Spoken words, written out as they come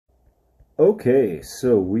Okay,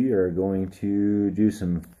 so we are going to do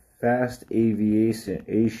some fast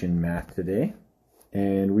aviation math today,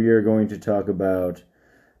 and we are going to talk about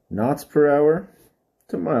knots per hour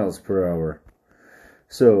to miles per hour.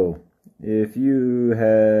 So if you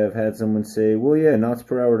have had someone say, well, yeah, knots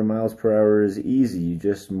per hour to miles per hour is easy, you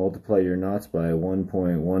just multiply your knots by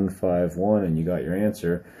 1.151 and you got your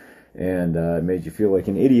answer, and it made you feel like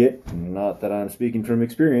an idiot, not that I'm speaking from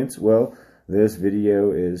experience, well, this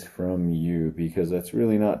video is from you, because that's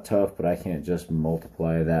really not tough, but I can't just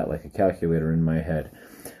multiply that like a calculator in my head.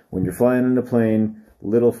 When you're flying in a plane,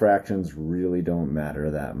 little fractions really don't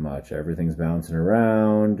matter that much. Everything's bouncing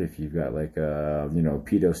around. If you've got like a,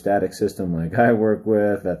 pedostatic system like I work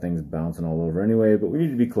with, that thing's bouncing all over anyway, but we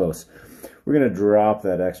need to be close. We're going to drop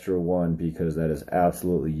that extra one because that is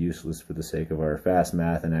absolutely useless for the sake of our fast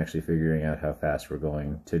math and actually figuring out how fast we're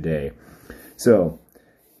going today. So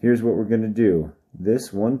here's what we're going to do. This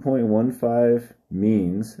 1.15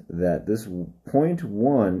 means that this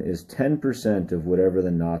 0.1 is 10% of whatever the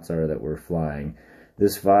knots are that we're flying.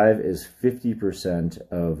 This 5 is 50%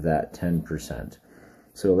 of that 10%.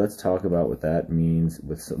 So let's talk about what that means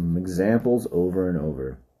with some examples over and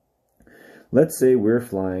over. Let's say we're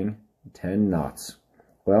flying 10 knots.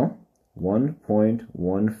 Well,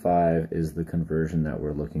 1.15 is the conversion that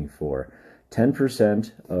we're looking for.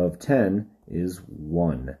 10% of 10 is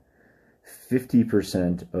 1.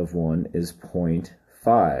 50% of 1 is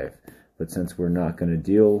 0.5. But since we're not going to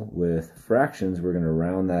deal with fractions, we're going to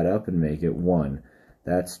round that up and make it 1.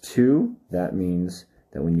 That's 2. That means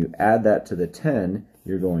that when you add that to the 10,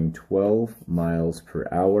 you're going 12 miles per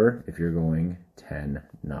hour if you're going 10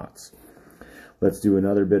 knots. Let's do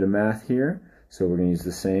another bit of math here. So we're going to use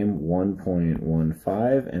the same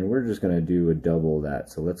 1.15, and we're just going to do a double that.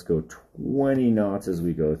 So let's go 20 knots as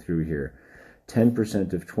we go through here.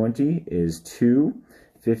 10% of 20 is 2.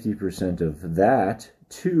 50% of that,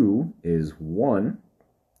 2, is 1.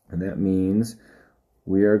 And that means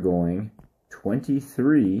we are going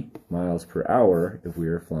 23 miles per hour if we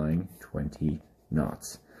are flying 20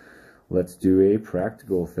 knots. Let's do a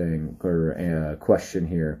practical thing, or a question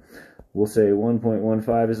here. We'll say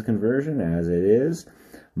 1.15 is a conversion, as it is.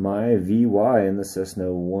 My VY in the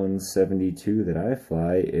Cessna 172 that I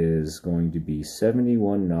fly is going to be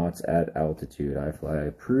 71 knots at altitude. I fly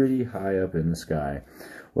pretty high up in the sky.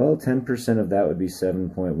 Well, 10% of that would be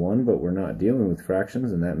 7.1, but we're not dealing with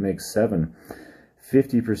fractions, and that makes 7.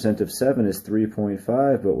 50% of 7 is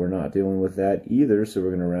 3.5, but we're not dealing with that either, so we're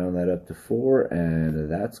going to round that up to 4,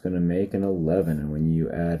 and that's going to make an 11. And when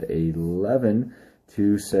you add 11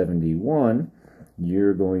 to 71,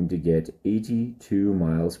 you're going to get 82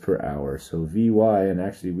 miles per hour. So VY, and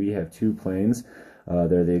actually we have two planes.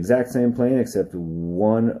 They're the exact same plane, except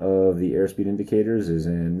one of the airspeed indicators is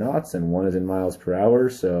in knots and one is in miles per hour.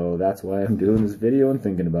 So that's why I'm doing this video and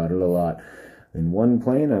thinking about it a lot. In one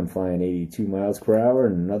plane, I'm flying 82 miles per hour.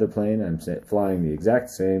 In another plane, I'm flying the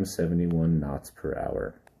exact same 71 knots per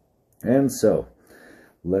hour. And so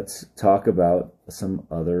let's talk about some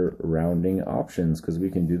other rounding options, because we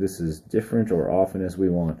can do this as different or often as we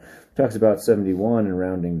want. It talks about 71 and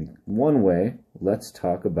rounding one way. Let's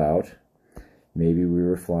talk about maybe we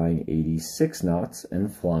were flying 86 knots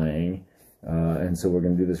and flying, and so we're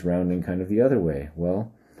going to do this rounding kind of the other way.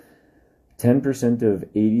 Well, 10% of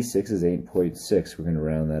 86 is 8.6. We're going to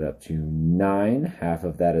round that up to 9. Half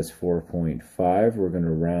of that is 4.5. We're going to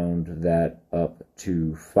round that up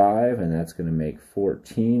to 5, and that's going to make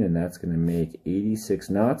 14, and that's going to make 86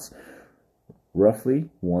 knots, roughly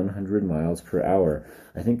 100 miles per hour.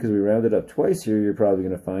 I think because we rounded up twice here, you're probably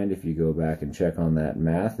going to find, if you go back and check on that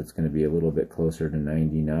math, it's going to be a little bit closer to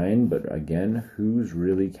 99, but again, who's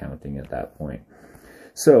really counting at that point?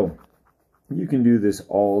 So you can do this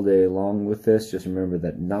all day long with this. Just remember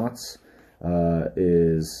that knots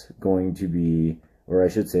is going to be, or I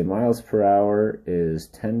should say miles per hour is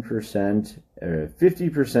 10%, or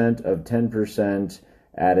 50% of 10%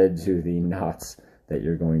 added to the knots that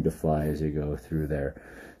you're going to fly as you go through there.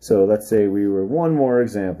 So let's say we were, one more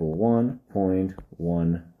example,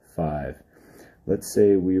 1.15. Let's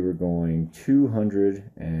say we were going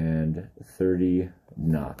 230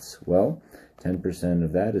 knots. Well, 10%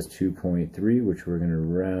 of that is 2.3, which we're going to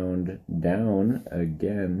round down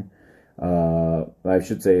again. I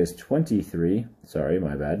should say is 23. Sorry,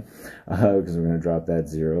 my bad. Because we're going to drop that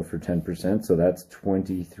 0 for 10%. So that's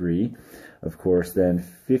 23. Of course, then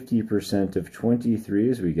 50% of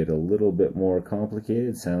 23, as we get a little bit more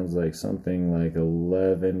complicated, sounds like something like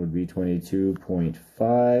 11 would be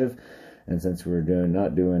 22.5. And since we're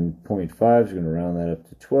not doing 0.5, we're going to round that up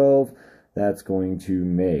to 12. That's going to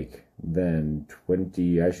make then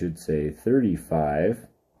 35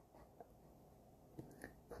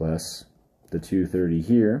 plus the 230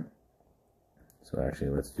 here, so actually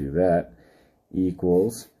let's do that,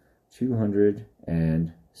 equals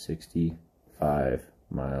 265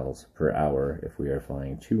 miles per hour if we are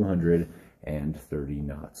flying 230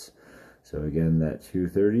 knots. So again, that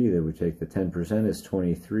 230, that would take the 10% is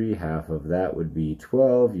 23, half of that would be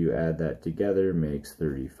 12, you add that together, makes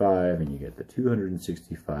 35, and you get the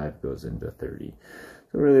 265 goes into 30.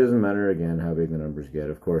 So it really doesn't matter, again, how big the numbers get.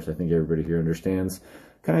 Of course, I think everybody here understands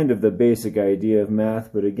kind of the basic idea of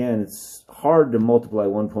math, but again, it's hard to multiply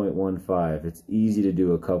 1.15. It's easy to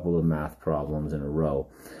do a couple of math problems in a row.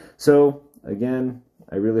 So again,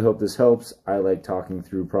 I really hope this helps. I like talking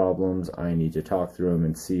through problems. I need to talk through them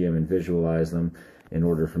and see them and visualize them in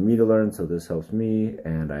order for me to learn, so this helps me,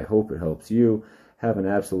 and I hope it helps you. Have an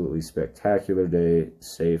absolutely spectacular day.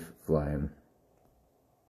 Safe flying.